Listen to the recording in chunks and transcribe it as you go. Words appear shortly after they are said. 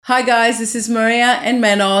Hi guys, this is Maria and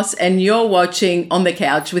Manos, and you're watching On the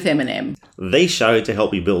Couch with M&M. The show to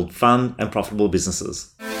help you build fun and profitable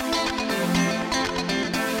businesses.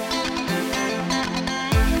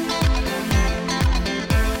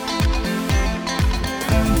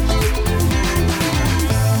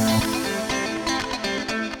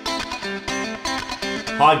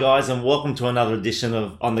 Hi guys, and welcome to another edition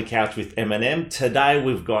of On the Couch with M&M. Today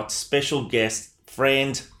we've got special guest,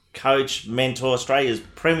 friend, coach, mentor, Australia's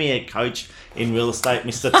premier coach in real estate,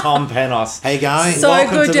 Mr. Tom Panos. Hey guys, So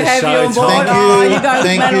welcome good to to the have show, you on board. Tom. Thank you, you guys,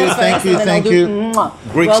 thank Manos you, first, thank you, and then thank I'll you. do,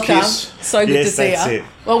 mwah. Greek's Welcome. kiss. So good Yes, to see that's you. it.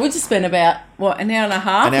 Well, we just spent about, an hour and a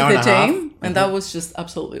half An hour with the and a half. team, and that was just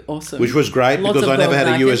absolutely awesome. Which was great Lots because of I never had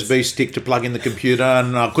a gold nuggets. USB stick to plug in the computer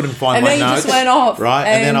and I couldn't find And my then you notes. just went off. Right,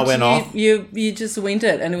 and then I went off. You just went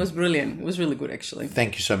it, and it was brilliant. It was really good, actually.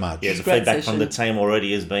 Thank you so much. Yeah, the Great feedback from session. the team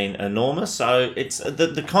already has been enormous. So it's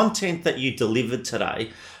the content that you delivered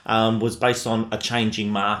today was based on a changing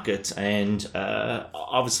market and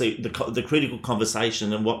obviously the critical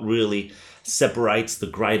conversation and what really separates the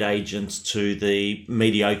great agents to the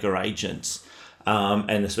mediocre agents,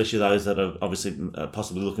 and especially those that are obviously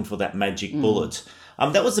possibly looking for that magic bullet.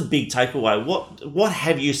 That was a big takeaway. What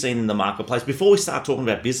have you seen in the marketplace before we start talking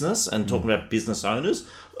about business and talking about business owners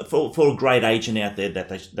for a great agent out there that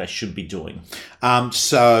they should be doing?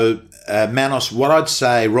 Manos, what I'd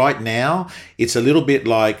say right now, it's a little bit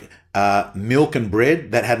like milk and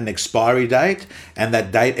bread that had an expiry date and that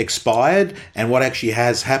date expired, and what actually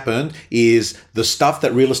has happened is the stuff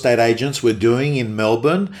that real estate agents were doing in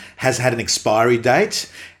Melbourne has had an expiry date.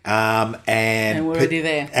 And we're already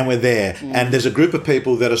there. And we're there. And there's a group of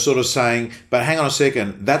people that are sort of saying, but hang on a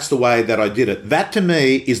second, that's the way that I did it. That to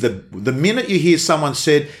me is the minute you hear someone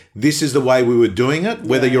said, this is the way we were doing it,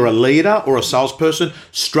 whether you're a leader or a salesperson,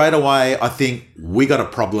 straight away I think we got a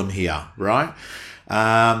problem here, right?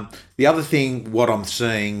 The other thing, what I'm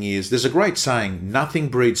seeing is there's a great saying, nothing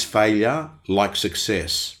breeds failure like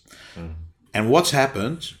success. And what's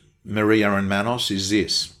happened, Maria and Manos, is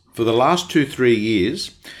this. For the last 2-3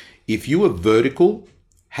 years, if you were vertical,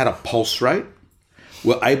 had a pulse rate,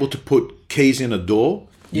 were able to put keys in a door,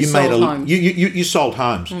 you sold homes. You sold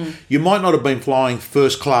homes. You might not have been flying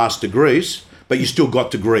first class to Greece, but you still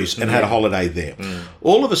got to Greece and had a holiday there.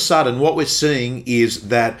 All of a sudden, what we're seeing is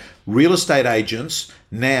that real estate agents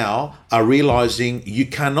now are realizing you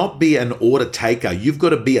cannot be an order taker. You've got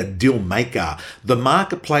to be a deal maker. The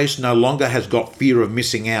marketplace no longer has got fear of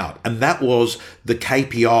missing out. And that was the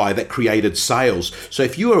KPI that created sales. So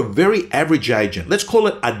if you are a very average agent, let's call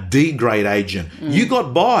it a D grade agent, you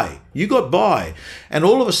got by. You got by. And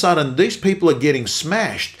all of a sudden, these people are getting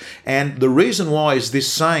smashed. And the reason why is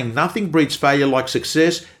this saying, nothing breeds failure like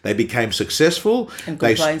success. They became successful. And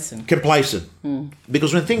complacent. Complacent.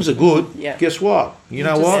 Because when things are good, guess what? You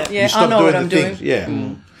know what? Yeah, You stop I know doing what I'm the things. doing.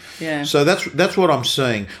 Yeah. Yeah. So that's what I'm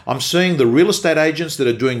seeing. I'm seeing the real estate agents that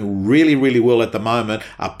are doing really, really well at the moment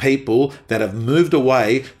are people that have moved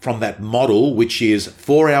away from that model, which is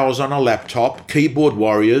 4 hours on a laptop, keyboard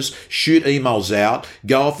warriors, shoot emails out,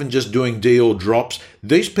 go off and just doing deal drops.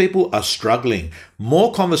 These people are struggling.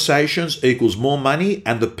 More conversations equals more money,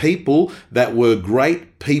 and the people that were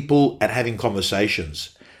great people at having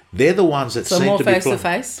conversations, they're the ones that So seem more to be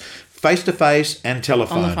face-to-face? Face-to-face and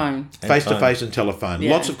telephone. On the phone. Face-to-face and telephone. Yeah.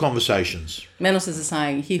 Lots of conversations. Manos is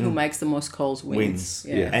saying, he who makes the most calls wins.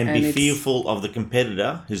 Yeah. And be it's- fearful of the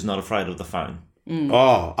competitor who's not afraid of the phone.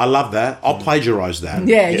 Oh, I love that. I'll plagiarize that.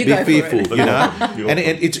 Yeah, you Be go for fearful, it. you know. And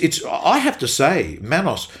it's. I have to say,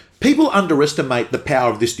 Manos, people underestimate the power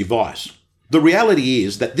of this device. The reality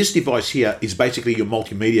is that this device here is basically your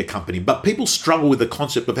multimedia company, but people struggle with the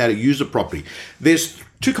concept of how to use it properly. There's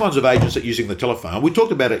two kinds of agents that are using the telephone. We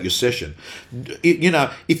talked about it at your session.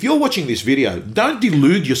 If you're watching this video, don't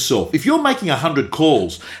delude yourself. If you're making 100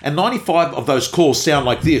 calls and 95 of those calls sound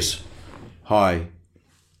like this, hi,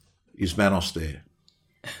 is Manos there?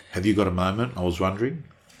 Have you got a moment? I was wondering.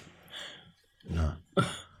 No.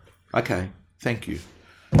 Okay, thank you.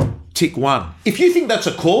 Tick 1. If you think that's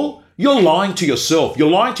a call, you're lying to yourself. You're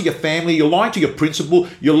lying to your family. You're lying to your principal.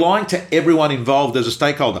 You're lying to everyone involved as a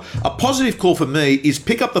stakeholder. A positive call for me is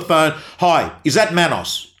pick up the phone. Hi, is that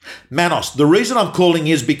Manos? Manos, the reason I'm calling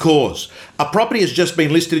is because a property has just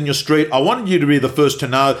been listed in your street. I wanted you to be the first to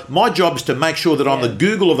know. My job is to make sure that on the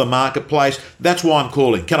Google of the marketplace, that's why I'm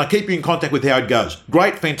calling. Can I keep you in contact with how it goes?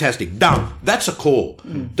 Great, fantastic, done. That's a call.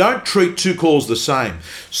 Don't treat two calls the same.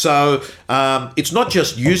 So it's not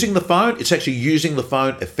just using the phone, it's actually using the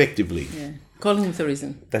phone effectively. Yeah. Calling with a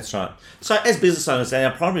reason. That's right. So as business owners, and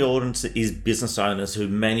our primary audience is business owners who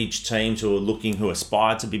manage teams, who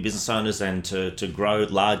aspire to be business owners and to grow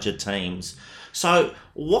larger teams. So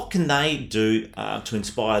what can they do to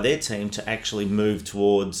inspire their team to actually move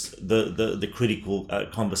towards the critical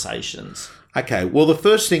conversations? Okay, well, the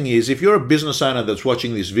first thing is, if you're a business owner that's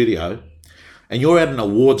watching this video and you're at an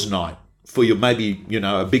awards night for your maybe,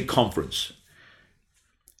 a big conference,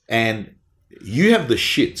 and you have the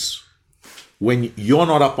shits when you're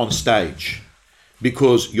not up on stage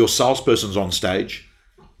because your salesperson's on stage,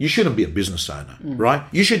 you shouldn't be a business owner, right?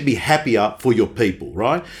 You should be happier for your people,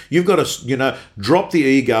 right? You've got to, drop the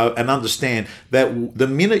ego and understand that the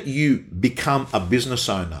minute you become a business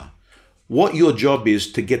owner, what your job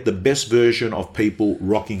is to get the best version of people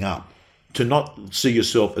rocking up, to not see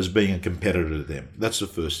yourself as being a competitor to them. That's the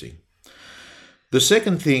first thing. The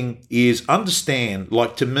second thing is understand,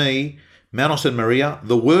 like to me, Manos and Maria,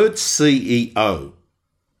 the word CEO,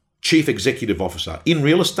 Chief Executive Officer, in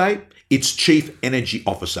real estate, it's Chief Energy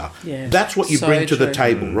Officer. Yeah, that's what you so bring to the true.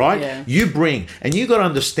 table, right? Yeah. You bring, and you got to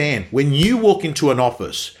understand, when you walk into an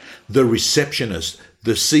office, the receptionist,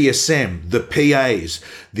 the CSM, the PAs,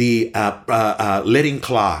 the letting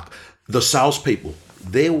clerk, the salespeople,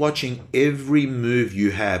 they're watching every move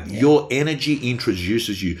you have. Yeah. Your energy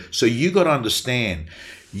introduces you. So you got to understand,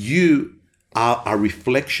 you are a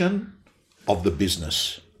reflection of the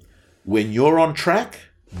business. When you're on track,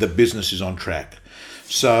 the business is on track.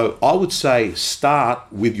 So I would say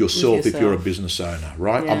start with yourself if you're a business owner,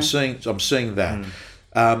 right? Yeah. I'm seeing that.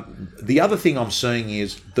 The other thing I'm seeing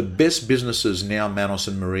is the best businesses now, Manos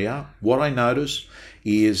and Maria, what I notice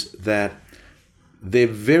is that they're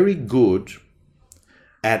very good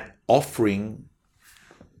at offering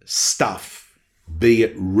stuff, be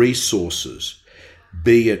it resources,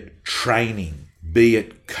 be it training, be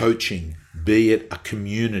it coaching, be it a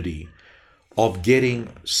community, of getting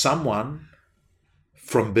someone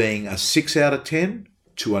from being a 6 out of 10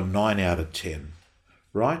 to a 9 out of 10,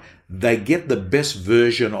 right? They get the best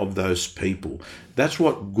version of those people. That's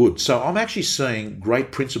what good. So I'm actually seeing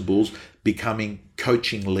great principals becoming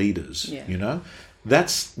coaching leaders,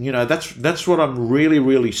 That's what I'm really,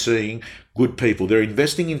 really seeing. Good people. They're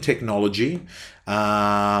investing in technology.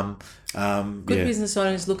 Good business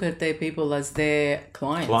owners look at their people as their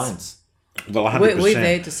clients. Well, 100%. We're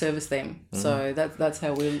there to service them. So that's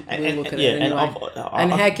how we look at it anyway.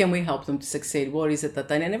 And how can we help them to succeed? What is it that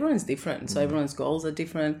they... And everyone's different. So everyone's goals are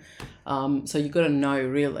different. So you've got to know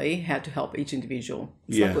really how to help each individual.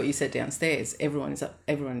 It's like what you said downstairs. Everyone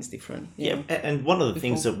is different. Yeah, and one of the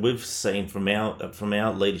things that we've seen from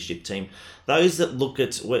our leadership team, those that look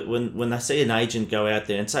at when they see an agent go out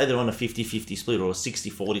there and say they're on a 50-50 split or a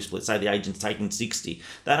 60-40 split, say the agent's taking 60,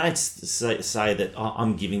 they don't say that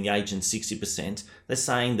I'm giving the agent 60%. They're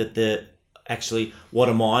saying that they're actually, what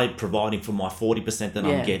am I providing for my 40% that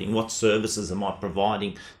I'm getting? What services am I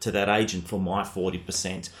providing to that agent for my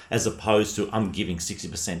 40%, as opposed to I'm giving 60% to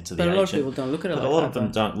the agent? But a lot of people don't look at it like that. A lot of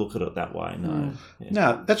them don't look at it that way, no. Yeah.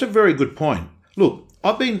 No, that's a very good point. Look,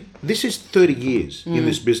 this is 30 years in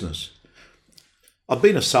this business. I've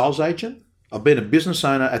been a sales agent. I've been a business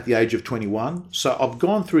owner at the age of 21. So I've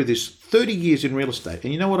gone through this 30 years in real estate.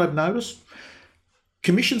 And you know what I've noticed?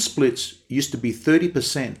 Commission splits used to be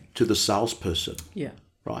 30% to the salesperson. Yeah.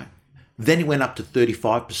 Right. Then it went up to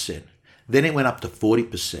 35%. Then it went up to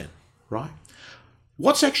 40%. Right.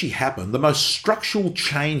 What's actually happened, the most structural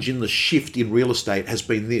change in the shift in real estate has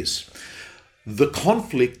been this. The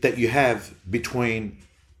conflict that you have between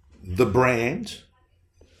the brand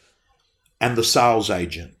and the sales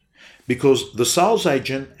agent. Because the sales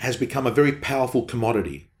agent has become a very powerful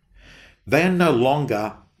commodity. They are no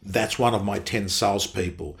longer, that's one of my 10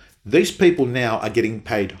 salespeople. These people now are getting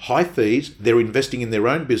paid high fees. They're investing in their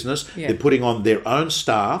own business. Yeah. They're putting on their own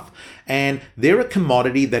staff. And they're a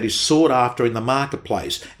commodity that is sought after in the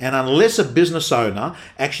marketplace. And unless a business owner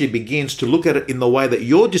actually begins to look at it in the way that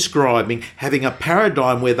you're describing, having a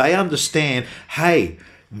paradigm where they understand, hey,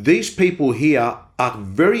 these people here are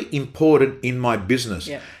very important in my business.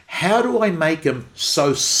 Yeah. How do I make them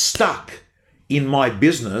so stuck in my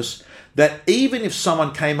business that even if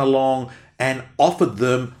someone came along and offered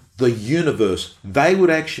them the universe, they would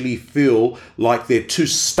actually feel like they're too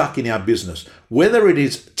stuck in our business? Whether it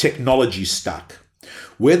is technology stuck,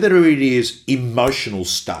 whether it is emotional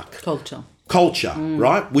stuck. Culture,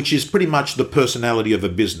 right? Which is pretty much the personality of a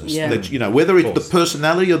business. Yeah. That, whether it's the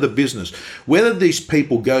personality of the business, whether these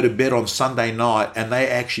people go to bed on Sunday night and they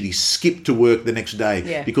actually skip to work the next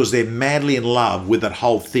day because they're madly in love with that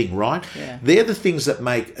whole thing, right? Yeah. They're the things that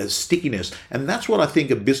make a stickiness. And that's what I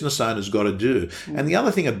think a business owner's got to do. And the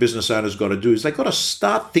other thing a business owner's got to do is they've got to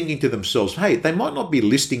start thinking to themselves, hey, they might not be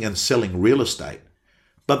listing and selling real estate,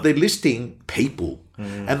 but they're listing people.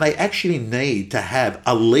 And they actually need to have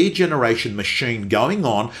a lead generation machine going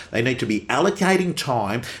on. They need to be allocating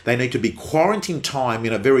time. They need to be quarantining time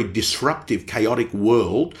in a very disruptive, chaotic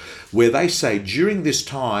world where they say, during this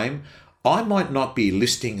time, I might not be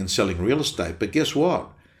listing and selling real estate, but guess what?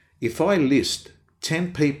 If I list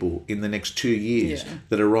 10 people in the next 2 years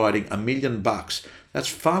that are writing $1 million, that's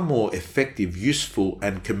far more effective, useful,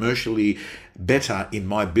 and commercially better in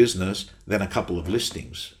my business than a couple of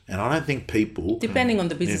listings. And I don't think people... Depending on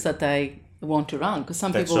the business that they want to run, because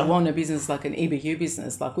some people want a business like an EBU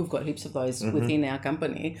business, like we've got heaps of those within our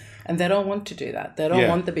company, and they don't want to do that. They don't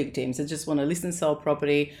want the big teams. They just want to list and sell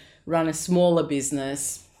property, run a smaller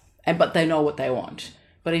business, but they know what they want.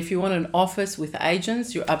 But if you want an office with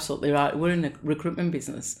agents, you're absolutely right. We're in a recruitment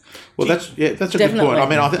business. Well, that's a good point. I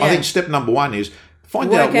mean, I think step number one is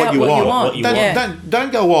find out what you want.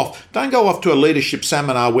 Don't go off to a leadership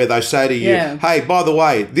seminar where they say to you, "Hey, by the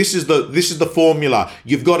way, this is the formula.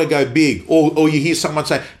 You've got to go big." Or you hear someone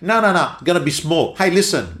say, "No, going to be small." Hey,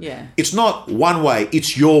 listen. It's not one way.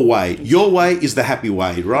 It's your way. Your way is the happy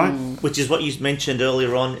way, right? Which is what you mentioned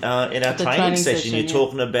earlier on in our training session. You're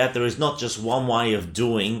talking about there is not just one way of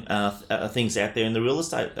doing things out there in the real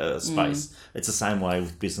estate space. It's the same way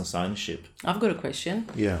with business ownership. I've got a question.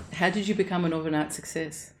 Yeah. How did you become an overnight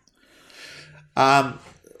success?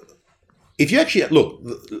 If you actually look,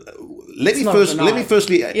 let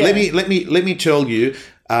me tell you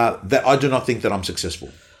that I do not think that I'm successful.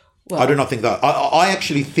 Well, I do not think that. I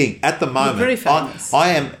actually think at the moment, you're very famous. I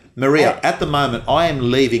am. Maria, at the moment, I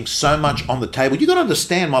am leaving so much on the table. You've got to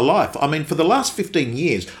understand my life. I mean, for the last 15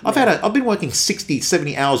 years, I've been working 60,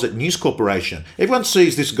 70 hours at News Corporation. Everyone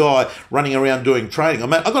sees this guy running around doing training. I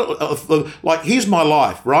mean, here's my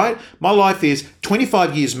life, right? My life is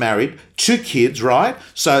 25 years married, 2 kids, right?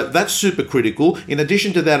 So that's super critical. In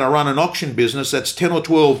addition to that, I run an auction business. That's 10 or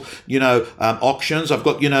 12, auctions. I've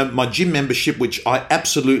got, my gym membership, which I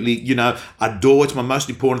absolutely, adore. It's my most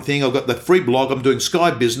important thing. I've got the free blog. I'm doing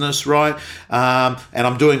Sky Business, right? And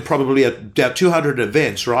I'm doing probably about 200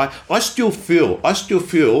 events, right? I still feel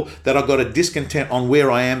that I've got a discontent on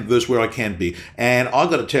where I am versus where I can be. And I've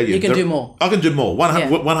got to tell you, you can do more. I can do more,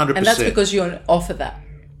 100%. And that's because you offer that.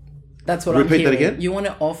 That's what Repeat I'm hearing. That again? You want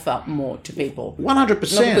to offer more to people. 100%. Not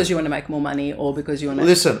because you want to make more money or because you want to...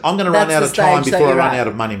 Listen, I'm going to run out of time before I run out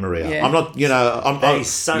of money, Maria. Yeah. I'm not, that is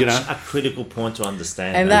such a critical point to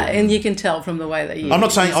understand. And you can tell from the way that you... I'm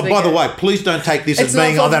not saying, by the way, please don't take this as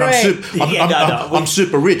being that I'm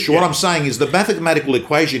super rich. What I'm saying is the mathematical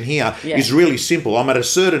equation here is really simple. I'm at a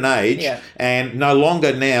certain age and no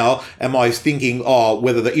longer now am I thinking,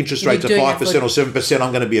 whether the interest rates are 5% or 7%,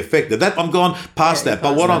 I'm going to be affected. I'm gone past that.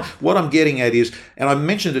 But what I'm getting at is, and I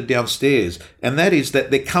mentioned it downstairs, and that is that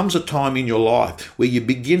there comes a time in your life where you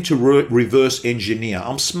begin to reverse engineer.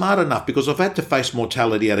 I'm smart enough because I've had to face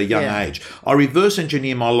mortality at a young age. I reverse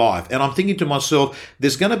engineer my life, and I'm thinking to myself,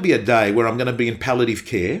 there's going to be a day where I'm going to be in palliative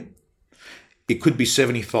care. It could be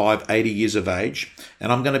 75, 80 years of age,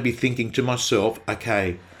 and I'm going to be thinking to myself,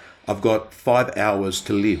 okay, I've got 5 hours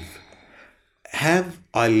to live. Have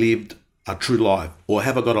I lived a true life, or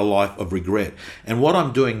have I got a life of regret? And what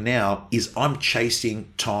I'm doing now is I'm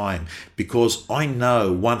chasing time, because I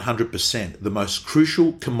know 100% the most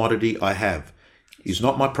crucial commodity I have is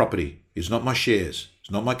not my property, is not my shares,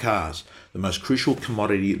 it's not my cars. The most crucial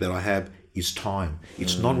commodity that I have is time.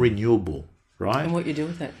 It's non-renewable, right? And what you do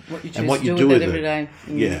with it, what you choose to do with it every day.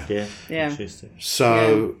 Yeah.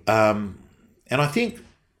 So, and I think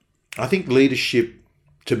leadership,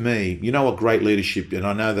 to me, what great leadership, and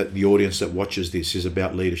I know that the audience that watches this is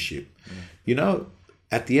about leadership.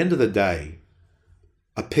 At the end of the day,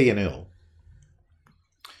 a P&L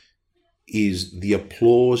is the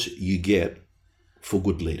applause you get for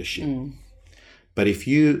good leadership. But if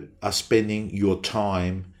you are spending your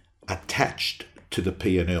time attached to the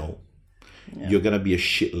P&L, you're going to be a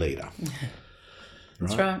shit leader.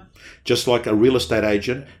 That's right. Just like a real estate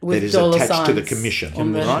agent that is attached to the commission,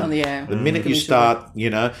 right? The minute you start,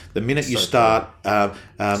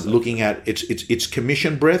 looking at it's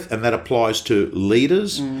commission breath, and that applies to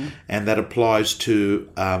leaders, and that applies to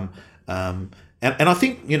and I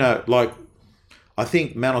think I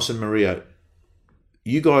think Manos and Maria,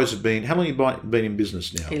 you guys have been, how long have you been in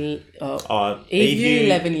business now? EBU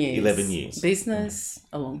 11 years. 11 years. Business,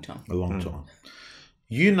 a long time. A long time.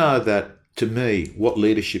 You know that, to me, what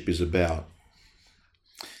leadership is about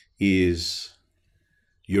is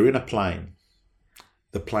you're in a plane.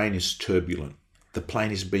 The plane is turbulent. The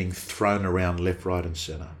plane is being thrown around left, right, and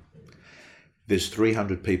centre. There's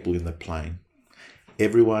 300 people in the plane.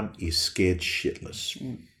 Everyone is scared shitless.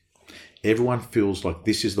 Everyone feels like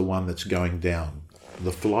this is the one that's going down.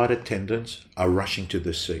 the flight attendants are rushing to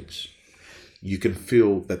the seats. You can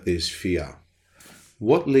feel that there's fear.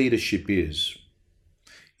 What leadership is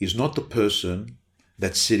not the person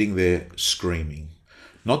that's sitting there screaming,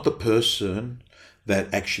 not the person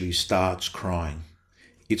that actually starts crying.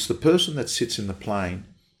 It's the person that sits in the plane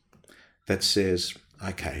that says,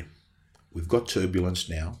 okay, we've got turbulence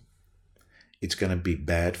now. It's going to be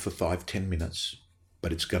bad for 5-10 minutes,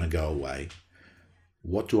 but it's going to go away.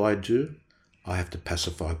 What do? I have to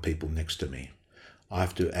pacify people next to me. I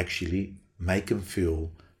have to actually make them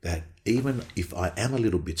feel that even if I am a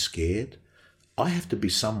little bit scared, I have to be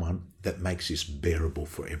someone that makes this bearable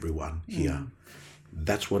for everyone here.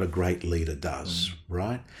 That's what a great leader does,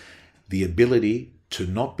 right? The ability to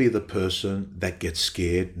not be the person that gets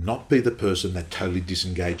scared, not be the person that totally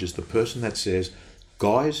disengages, the person that says,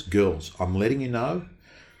 guys, girls, I'm letting you know,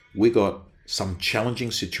 we got some challenging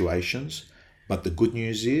situations, but the good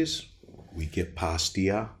news is we get past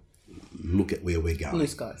here. Look at where we're going. Blue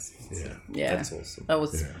skies. Yeah. That's awesome. That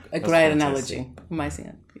was a great analogy.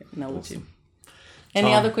 Amazing analogy. Awesome.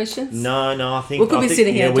 Any other questions? No, I think... We could be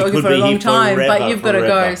sitting here talking for a long time, but you've got to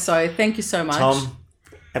go. So thank you so much. Tom,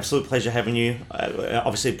 absolute pleasure having you.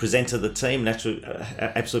 Obviously present to the team.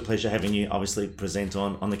 Absolute pleasure having you obviously present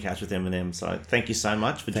on the Couch with M&M. So thank you so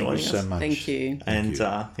much for joining us. Thank you so much. Thank you. And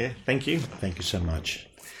thank you. Thank you so much.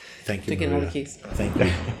 Thank you, Maria. Another kiss. Thank you.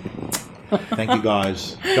 Thank you,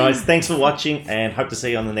 guys. Guys, thanks for watching and hope to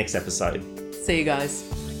see you on the next episode. See you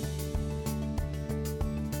guys.